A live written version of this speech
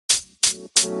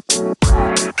Patreon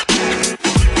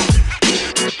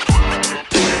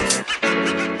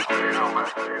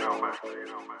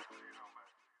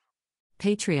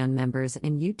members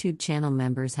and YouTube channel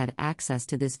members had access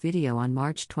to this video on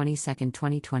March 22,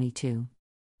 2022.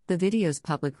 The video's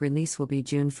public release will be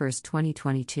June 1,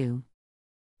 2022.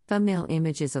 Thumbnail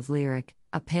images of Lyric,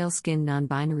 a pale-skinned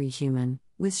non-binary human,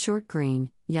 with short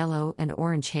green, yellow, and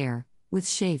orange hair, with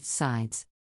shaved sides.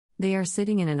 They are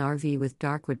sitting in an RV with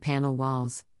dark wood panel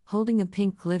walls, holding a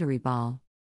pink glittery ball.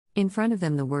 In front of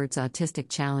them the words Autistic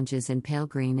Challenges in pale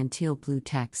green and teal blue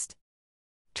text.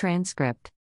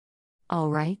 Transcript. All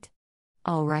right.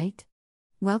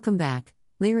 Welcome back,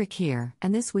 Lyric here,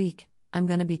 and this week, I'm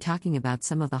going to be talking about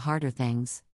some of the harder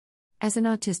things. As an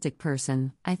autistic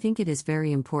person, I think it is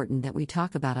very important that we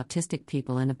talk about autistic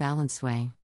people in a balanced way.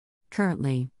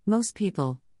 Currently, most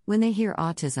people, when they hear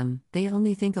autism, they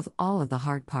only think of all of the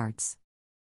hard parts.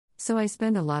 So I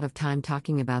spend a lot of time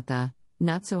talking about the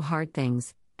not-so-hard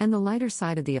things, and the lighter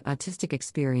side of the autistic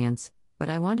experience, but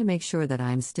I want to make sure that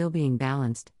I'm still being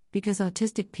balanced, because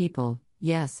autistic people,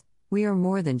 yes, we are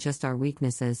more than just our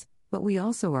weaknesses, but we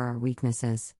also are our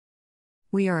weaknesses.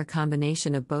 We are a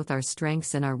combination of both our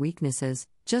strengths and our weaknesses,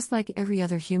 just like every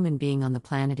other human being on the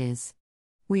planet is.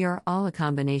 We are all a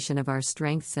combination of our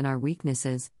strengths and our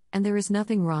weaknesses, and there is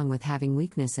nothing wrong with having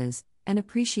weaknesses, and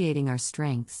appreciating our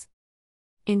strengths.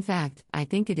 In fact, I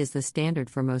think it is the standard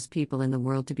for most people in the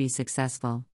world to be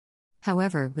successful.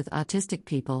 However, with autistic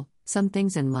people, some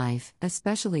things in life,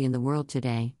 especially in the world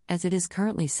today, as it is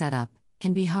currently set up,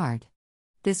 can be hard.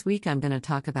 This week I'm going to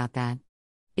talk about that.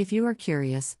 If you are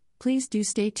curious, please do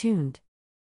stay tuned.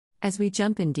 As we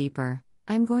jump in deeper,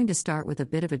 I'm going to start with a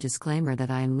bit of a disclaimer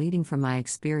that I am leading from my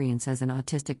experience as an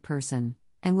autistic person,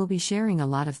 and will be sharing a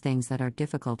lot of things that are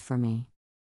difficult for me.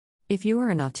 If you are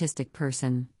an autistic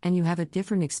person, and you have a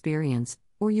different experience,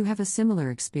 or you have a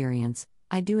similar experience,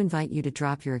 I do invite you to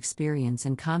drop your experience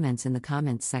and comments in the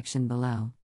comments section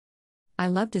below. I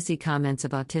love to see comments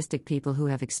of autistic people who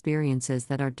have experiences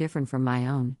that are different from my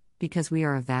own, because we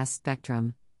are a vast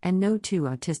spectrum, and no two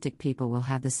autistic people will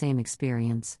have the same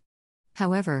experience.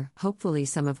 However, hopefully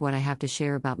some of what I have to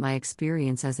share about my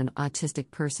experience as an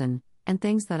autistic person, and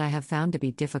things that I have found to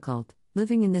be difficult,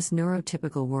 living in this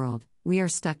neurotypical world we are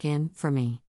stuck in, for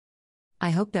me.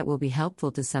 I hope that will be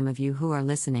helpful to some of you who are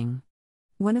listening.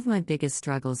 One of my biggest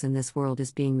struggles in this world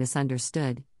is being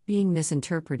misunderstood, being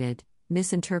misinterpreted,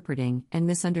 misinterpreting, and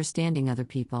misunderstanding other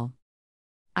people.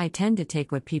 I tend to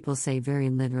take what people say very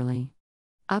literally.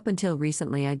 Up until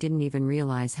recently, I didn't even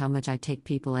realize how much I take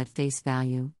people at face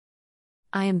value.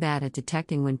 I am bad at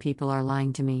detecting when people are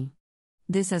lying to me.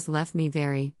 This has left me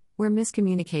where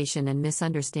miscommunication and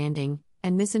misunderstanding,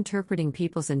 and misinterpreting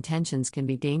people's intentions can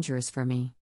be dangerous for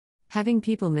me. Having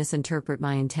people misinterpret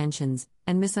my intentions,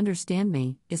 and misunderstand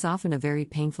me, is often a very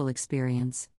painful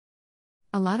experience.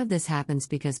 A lot of this happens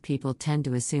because people tend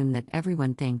to assume that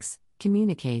everyone thinks,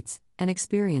 communicates, and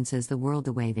experiences the world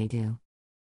the way they do.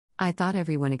 I thought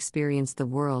everyone experienced the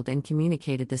world and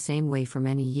communicated the same way for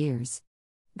many years.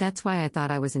 That's why I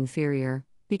thought I was inferior,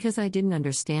 because I didn't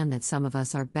understand that some of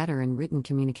us are better in written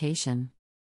communication.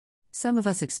 Some of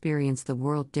us experience the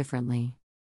world differently.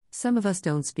 Some of us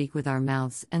don't speak with our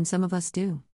mouths, and some of us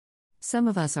do. Some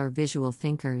of us are visual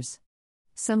thinkers.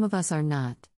 Some of us are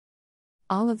not.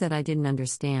 All of that I didn't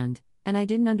understand, and I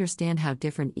didn't understand how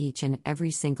different each and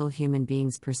every single human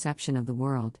being's perception of the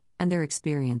world, and their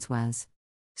experience was.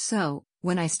 So,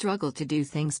 when I struggled to do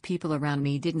things people around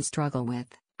me didn't struggle with,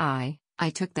 I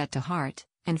took that to heart,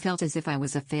 and felt as if I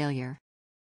was a failure.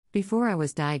 Before I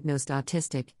was diagnosed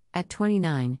autistic, at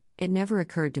 29, it never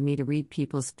occurred to me to read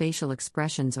people's facial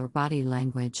expressions or body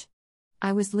language.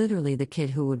 I was literally the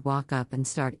kid who would walk up and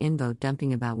start info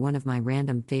dumping about one of my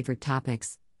random favorite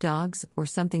topics, dogs, or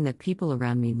something that people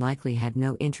around me likely had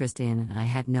no interest in and I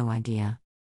had no idea.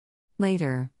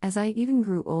 Later, as I even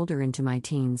grew older into my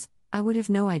teens, I would have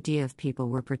no idea if people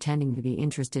were pretending to be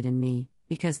interested in me,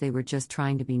 because they were just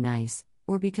trying to be nice,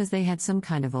 or because they had some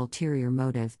kind of ulterior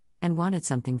motive, and wanted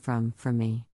something from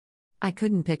me. I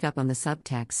couldn't pick up on the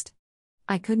subtext.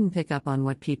 I couldn't pick up on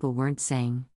what people weren't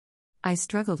saying. I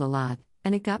struggled a lot,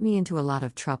 and it got me into a lot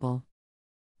of trouble.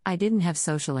 I didn't have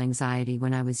social anxiety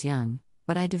when I was young,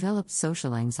 but I developed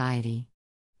social anxiety.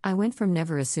 I went from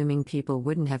never assuming people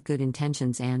wouldn't have good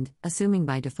intentions and assuming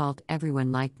by default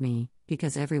everyone liked me,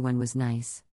 because everyone was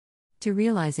nice, to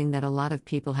realizing that a lot of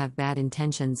people have bad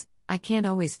intentions. I can't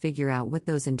always figure out what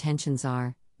those intentions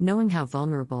are, knowing how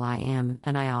vulnerable I am,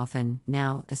 and I often,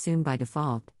 now, assume by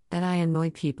default, that I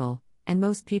annoy people, and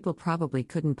most people probably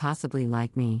couldn't possibly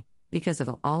like me, because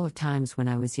of all of times when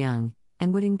I was young,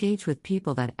 and would engage with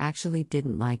people that actually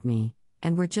didn't like me,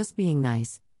 and were just being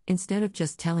nice, instead of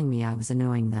just telling me I was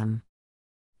annoying them.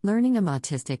 Learning I'm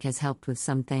autistic has helped with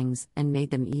some things and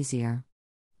made them easier.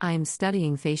 I am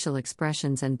studying facial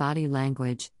expressions and body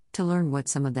language to learn what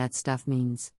some of that stuff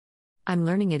means. I'm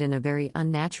learning it in a very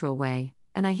unnatural way,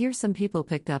 and I hear some people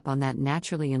picked up on that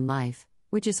naturally in life,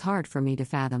 which is hard for me to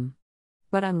fathom.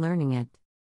 But I'm learning it.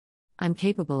 I'm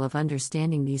capable of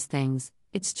understanding these things,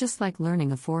 it's just like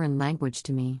learning a foreign language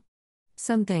to me.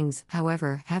 Some things,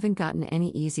 however, haven't gotten any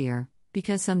easier,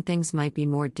 because some things might be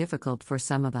more difficult for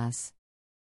some of us.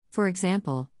 For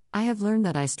example, I have learned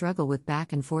that I struggle with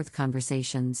back and forth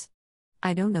conversations.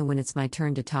 I don't know when it's my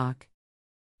turn to talk.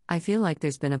 I feel like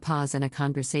there's been a pause in a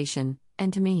conversation,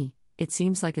 and to me, it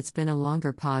seems like it's been a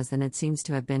longer pause than it seems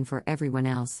to have been for everyone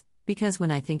else, because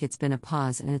when I think it's been a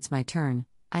pause and it's my turn,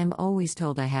 I am always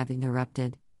told I have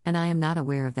interrupted, and I am not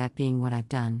aware of that being what I've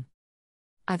done.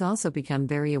 I've also become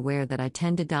very aware that I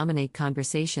tend to dominate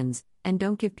conversations, and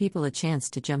don't give people a chance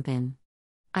to jump in.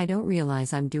 I don't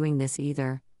realize I'm doing this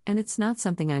either, and it's not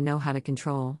something I know how to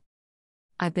control.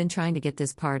 I've been trying to get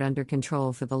this part under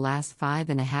control for the last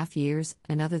 5.5 years,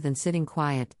 and other than sitting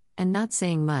quiet, and not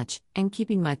saying much, and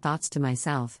keeping my thoughts to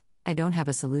myself, I don't have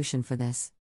a solution for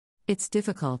this. It's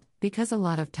difficult, because a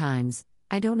lot of times,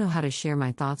 I don't know how to share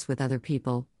my thoughts with other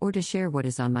people, or to share what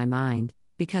is on my mind,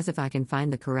 because if I can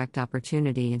find the correct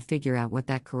opportunity and figure out what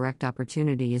that correct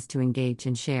opportunity is to engage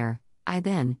and share, I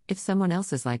then, if someone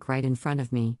else is like right in front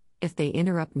of me, if they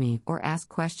interrupt me or ask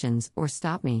questions or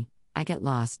stop me, I get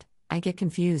lost, I get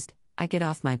confused, I get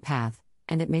off my path,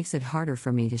 and it makes it harder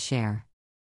for me to share.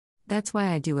 That's why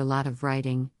I do a lot of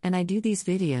writing, and I do these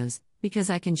videos, because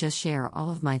I can just share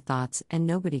all of my thoughts and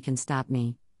nobody can stop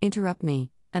me, interrupt me,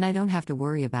 and I don't have to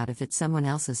worry about if it's someone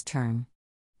else's turn.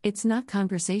 It's not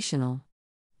conversational.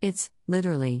 It's,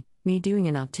 literally, me doing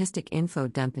an autistic info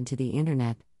dump into the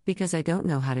internet, because I don't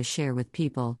know how to share with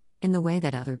people, in the way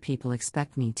that other people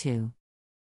expect me to.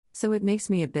 So it makes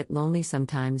me a bit lonely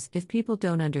sometimes if people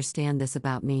don't understand this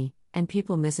about me, and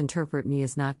people misinterpret me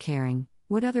as not caring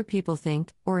what other people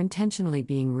think, or intentionally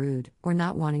being rude, or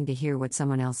not wanting to hear what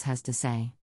someone else has to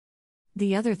say.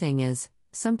 The other thing is,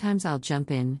 sometimes I'll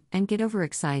jump in, and get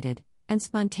overexcited, and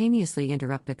spontaneously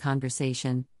interrupt a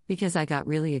conversation, because I got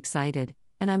really excited,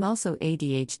 and I'm also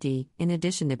ADHD, in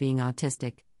addition to being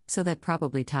autistic, so that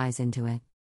probably ties into it.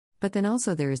 But then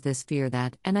also there is this fear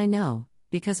that, and I know,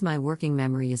 because my working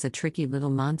memory is a tricky little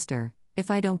monster, if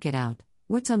I don't get out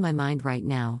what's on my mind right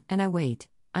now, and I wait,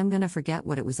 I'm gonna forget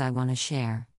what it was I want to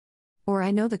share. Or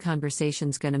I know the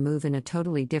conversation's gonna move in a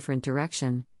totally different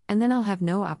direction, and then I'll have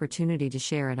no opportunity to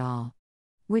share at all.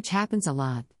 Which happens a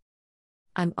lot.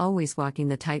 I'm always walking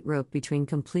the tightrope between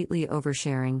completely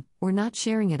oversharing, or not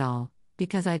sharing at all,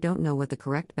 because I don't know what the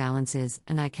correct balance is,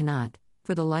 and I cannot,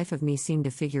 for the life of me, seem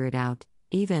to figure it out,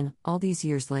 even, all these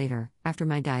years later, after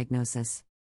my diagnosis.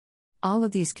 All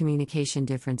of these communication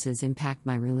differences impact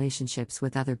my relationships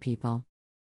with other people.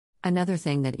 Another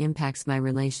thing that impacts my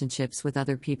relationships with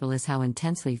other people is how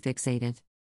intensely fixated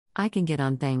I can get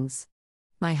on things.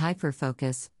 My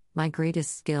hyper-focus, my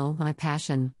greatest skill, my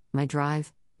passion, my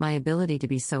drive, my ability to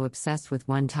be so obsessed with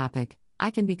one topic,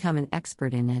 I can become an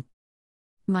expert in it.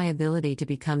 My ability to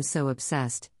become so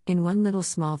obsessed, in one little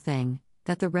small thing,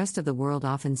 that the rest of the world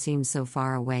often seems so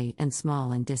far away and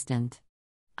small and distant.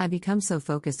 I become so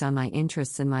focused on my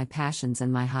interests and my passions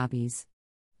and my hobbies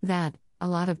that, a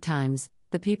lot of times,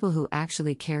 the people who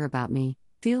actually care about me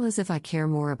feel as if I care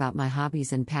more about my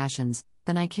hobbies and passions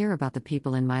than I care about the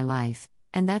people in my life,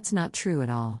 and that's not true at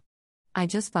all. I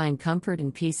just find comfort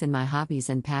and peace in my hobbies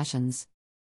and passions.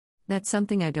 That's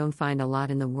something I don't find a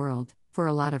lot in the world, for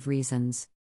a lot of reasons.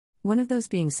 One of those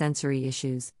being sensory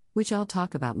issues, which I'll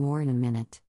talk about more in a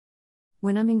minute.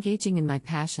 When I'm engaging in my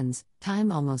passions,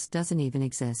 time almost doesn't even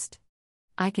exist.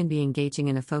 I can be engaging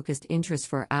in a focused interest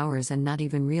for hours and not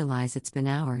even realize it's been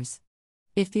hours.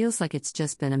 It feels like it's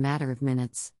just been a matter of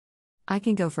minutes. I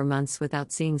can go for months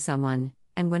without seeing someone,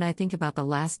 and when I think about the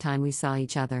last time we saw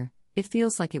each other, it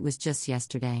feels like it was just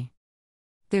yesterday.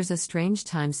 There's a strange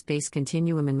time-space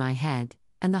continuum in my head,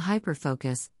 and the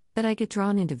hyper-focus, that I get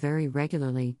drawn into very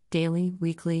regularly, daily,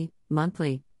 weekly,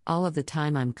 monthly, all of the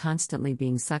time I'm constantly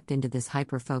being sucked into this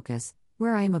hyper-focus,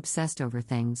 where I am obsessed over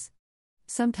things.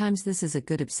 Sometimes this is a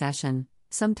good obsession,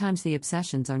 sometimes the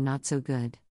obsessions are not so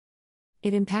good.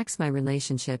 It impacts my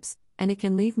relationships, and it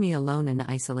can leave me alone and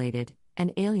isolated,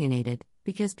 and alienated,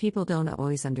 because people don't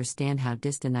always understand how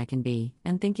distant I can be,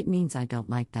 and think it means I don't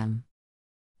like them.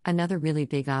 Another really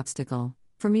big obstacle,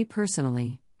 for me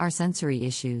personally, are sensory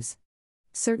issues.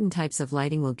 Certain types of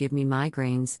lighting will give me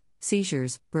migraines,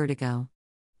 seizures, vertigo.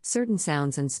 Certain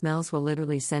sounds and smells will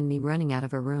literally send me running out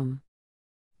of a room.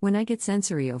 When I get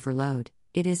sensory overload,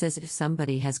 it is as if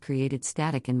somebody has created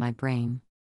static in my brain.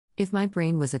 If my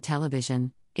brain was a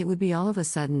television, it would be all of a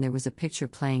sudden there was a picture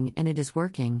playing and it is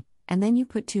working, and then you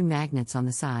put two magnets on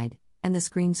the side, and the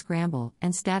screen scramble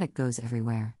and static goes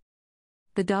everywhere.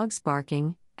 The dog's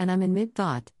barking, and I'm in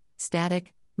mid-thought,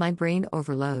 static, my brain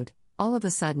overload, all of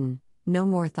a sudden, no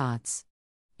more thoughts.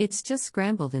 It's just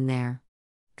scrambled in there.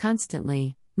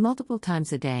 Constantly, multiple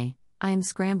times a day, I am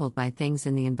scrambled by things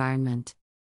in the environment.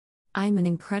 I'm an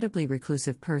incredibly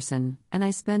reclusive person, and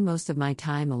I spend most of my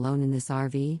time alone in this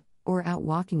RV, or out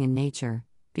walking in nature,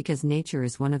 because nature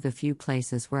is one of the few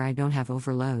places where I don't have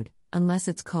overload, unless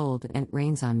it's cold and it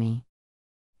rains on me.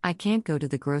 I can't go to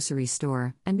the grocery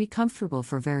store and be comfortable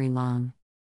for very long.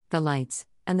 The lights,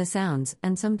 and the sounds,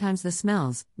 and sometimes the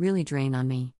smells, really drain on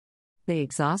me. They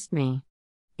exhaust me.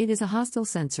 It is a hostile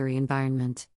sensory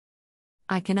environment.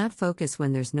 I cannot focus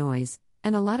when there's noise,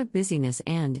 and a lot of busyness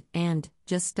and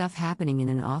just stuff happening in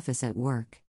an office at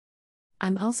work.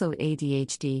 I'm also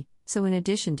ADHD, so in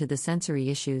addition to the sensory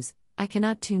issues, I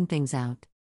cannot tune things out.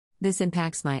 This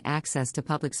impacts my access to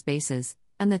public spaces,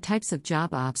 and the types of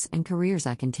job ops and careers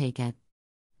I can take it.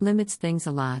 Limits things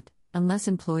a lot, unless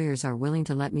employers are willing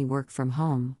to let me work from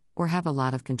home, or have a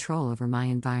lot of control over my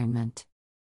environment.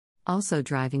 Also,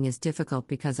 driving is difficult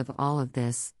because of all of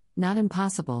this, not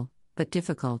impossible, but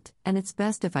difficult, and it's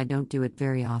best if I don't do it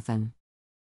very often.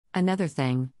 Another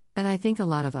thing that I think a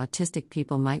lot of autistic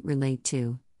people might relate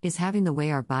to is having the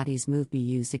way our bodies move be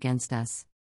used against us.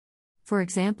 For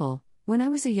example, when I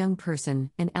was a young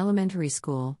person in elementary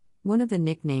school, one of the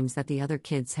nicknames that the other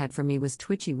kids had for me was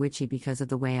Twitchy Witchy because of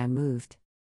the way I moved.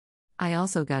 I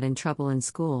also got in trouble in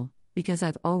school because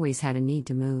I've always had a need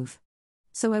to move.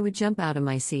 So I would jump out of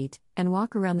my seat and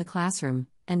walk around the classroom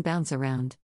and bounce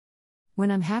around. When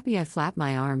I'm happy, I flap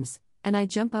my arms, and I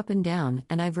jump up and down,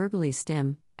 and I verbally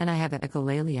stim, and I have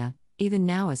echolalia, even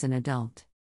now as an adult.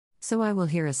 So I will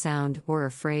hear a sound, or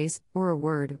a phrase, or a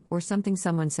word, or something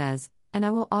someone says, and I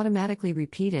will automatically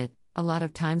repeat it, a lot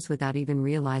of times without even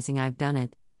realizing I've done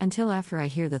it, until after I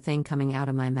hear the thing coming out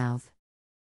of my mouth.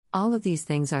 All of these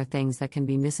things are things that can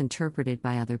be misinterpreted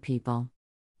by other people.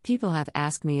 People have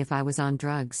asked me if I was on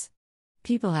drugs.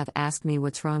 People have asked me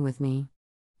what's wrong with me.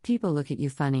 People look at you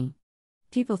funny.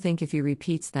 People think if you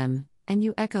repeats them, and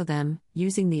you echo them,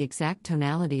 using the exact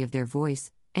tonality of their voice,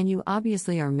 and you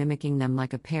obviously are mimicking them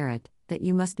like a parrot, that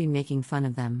you must be making fun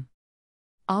of them.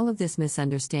 All of this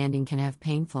misunderstanding can have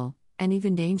painful, and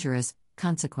even dangerous,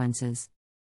 consequences.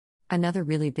 Another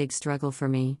really big struggle for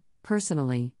me,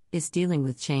 personally, is dealing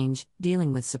with change,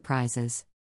 dealing with surprises.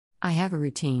 I have a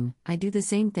routine. I do the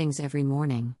same things every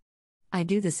morning. I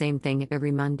do the same thing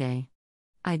every Monday.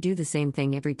 I do the same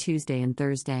thing every Tuesday and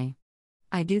Thursday.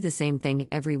 I do the same thing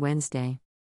every Wednesday.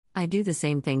 I do the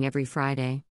same thing every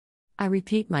Friday. I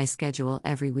repeat my schedule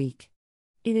every week.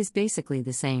 It is basically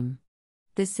the same.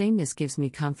 This sameness gives me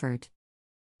comfort.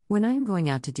 When I am going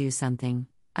out to do something,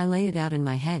 I lay it out in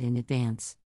my head in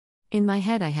advance. In my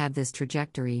head, I have this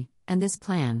trajectory, and this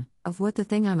plan, of what the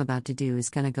thing I'm about to do is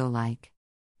gonna go like.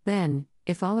 Then,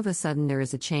 if all of a sudden there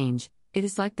is a change, it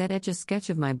is like that etch-a-sketch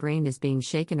of my brain is being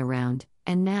shaken around,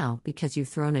 and now, because you've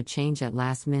thrown a change at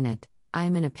last minute, I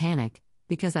am in a panic,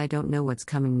 because I don't know what's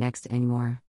coming next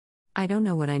anymore. I don't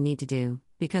know what I need to do,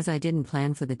 because I didn't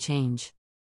plan for the change.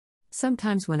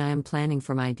 Sometimes when I am planning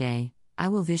for my day, I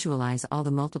will visualize all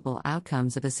the multiple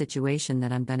outcomes of a situation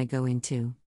that I'm gonna go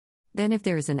into. Then if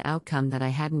there is an outcome that I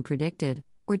hadn't predicted,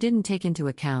 or didn't take into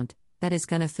account, that is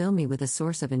gonna fill me with a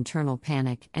source of internal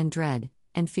panic and dread,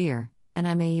 and fear, and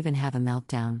I may even have a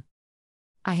meltdown.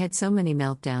 I had so many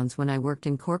meltdowns when I worked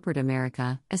in corporate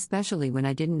America, especially when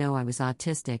I didn't know I was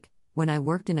autistic, when I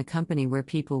worked in a company where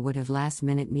people would have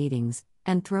last-minute meetings,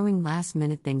 and throwing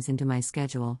last-minute things into my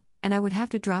schedule, and I would have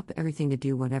to drop everything to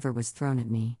do whatever was thrown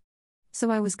at me. So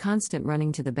I was constant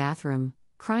running to the bathroom,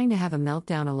 crying to have a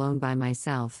meltdown alone by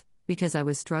myself, because I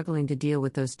was struggling to deal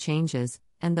with those changes,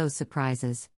 and those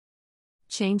surprises.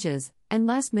 Changes, and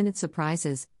last-minute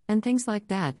surprises, and things like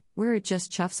that, where it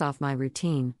just chuffs off my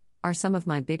routine, are some of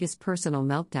my biggest personal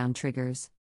meltdown triggers.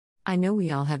 I know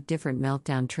we all have different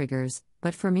meltdown triggers,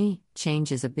 but for me,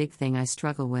 change is a big thing I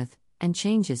struggle with, and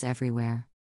change is everywhere.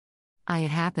 It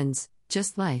happens,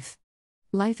 just life.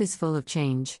 Life is full of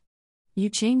change. You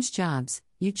change jobs,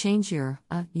 you change your,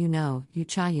 you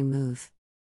move.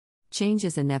 Change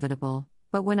is inevitable,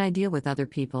 but when I deal with other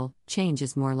people, change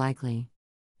is more likely.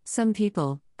 Some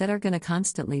people, that are gonna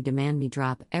constantly demand me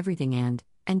drop everything and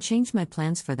change my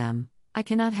plans for them, I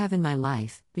cannot have in my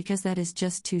life, because that is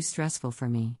just too stressful for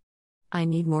me. I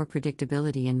need more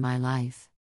predictability in my life.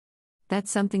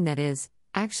 That's something that is,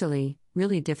 actually,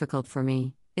 really difficult for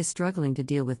me, is struggling to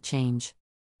deal with change.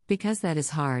 Because that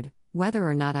is hard, whether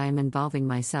or not I am involving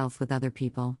myself with other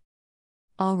people.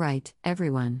 Alright,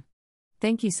 everyone.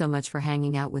 Thank you so much for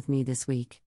hanging out with me this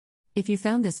week. If you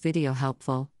found this video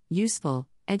helpful, useful,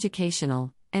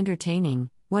 educational, entertaining,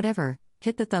 whatever,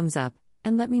 hit the thumbs up,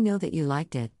 and let me know that you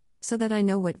liked it, so that I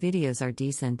know what videos are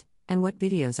decent, and what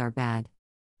videos are bad.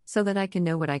 So that I can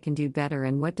know what I can do better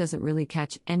and what doesn't really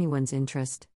catch anyone's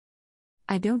interest.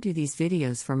 I don't do these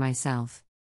videos for myself.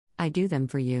 I do them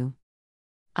for you.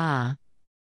 I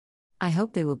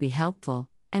hope they will be helpful,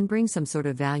 and bring some sort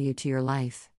of value to your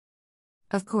life.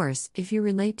 Of course, if you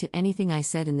relate to anything I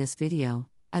said in this video,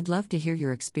 I'd love to hear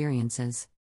your experiences.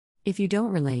 If you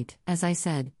don't relate, as I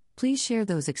said, please share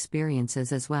those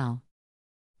experiences as well.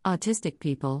 Autistic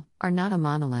people are not a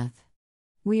monolith.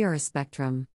 We are a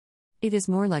spectrum. It is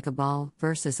more like a ball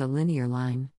versus a linear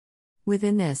line.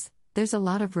 Within this, there's a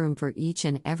lot of room for each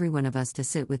and every one of us to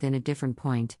sit within a different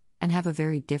point, and have a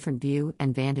very different view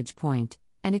and vantage point,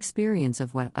 and experience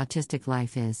of what autistic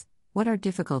life is, what our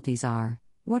difficulties are,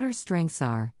 what our strengths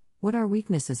are, what our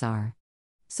weaknesses are.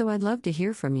 So I'd love to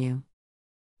hear from you.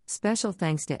 Special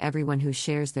thanks to everyone who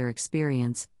shares their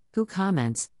experience, who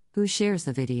comments, who shares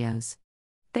the videos.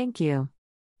 Thank you.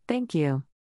 Thank you.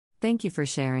 Thank you for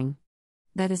sharing.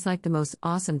 That is like the most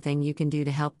awesome thing you can do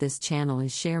to help this channel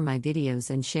is share my videos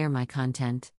and share my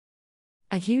content.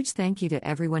 A huge thank you to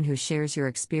everyone who shares your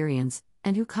experience,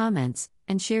 and who comments,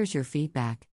 and shares your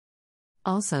feedback.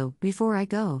 Also, before I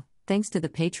go, thanks to the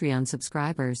Patreon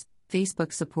subscribers,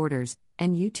 Facebook supporters,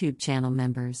 and YouTube channel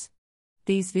members.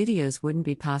 These videos wouldn't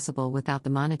be possible without the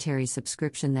monetary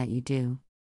subscription that you do.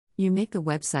 You make the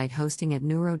website hosting at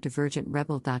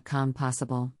neurodivergentrebel.com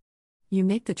possible. You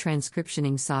make the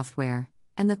transcriptioning software,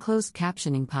 and the closed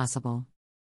captioning possible.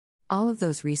 All of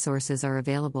those resources are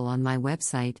available on my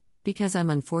website, because I'm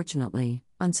unfortunately,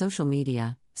 on social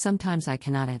media, sometimes I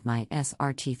cannot add my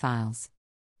SRT files.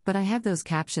 But I have those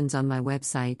captions on my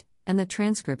website, and the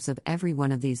transcripts of every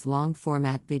one of these long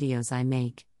format videos I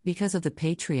make, because of the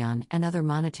Patreon and other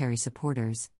monetary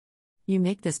supporters. You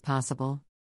make this possible.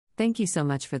 Thank you so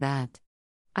much for that.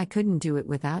 I couldn't do it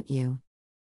without you.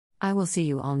 I will see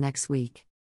you all next week.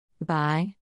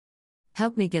 Bye.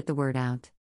 Help me get the word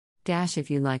out. If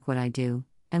you like what I do,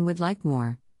 and would like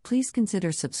more, please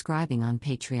consider subscribing on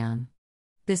Patreon.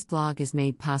 This blog is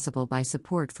made possible by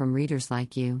support from readers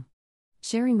like you.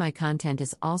 Sharing my content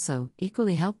is also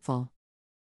equally helpful.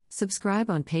 Subscribe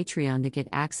on Patreon to get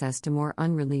access to more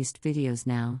unreleased videos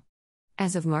now.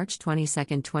 As of March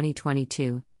 22,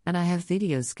 2022, and I have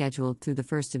videos scheduled through the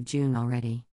 1st of June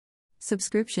already.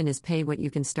 Subscription is pay what you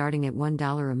can starting at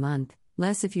 $1 a month,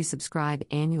 less if you subscribe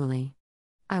annually.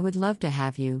 I would love to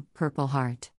have you, Purple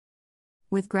Heart.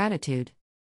 With gratitude.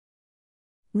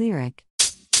 Lyric.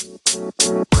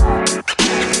 You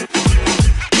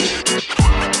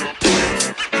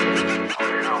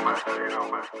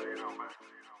know, man.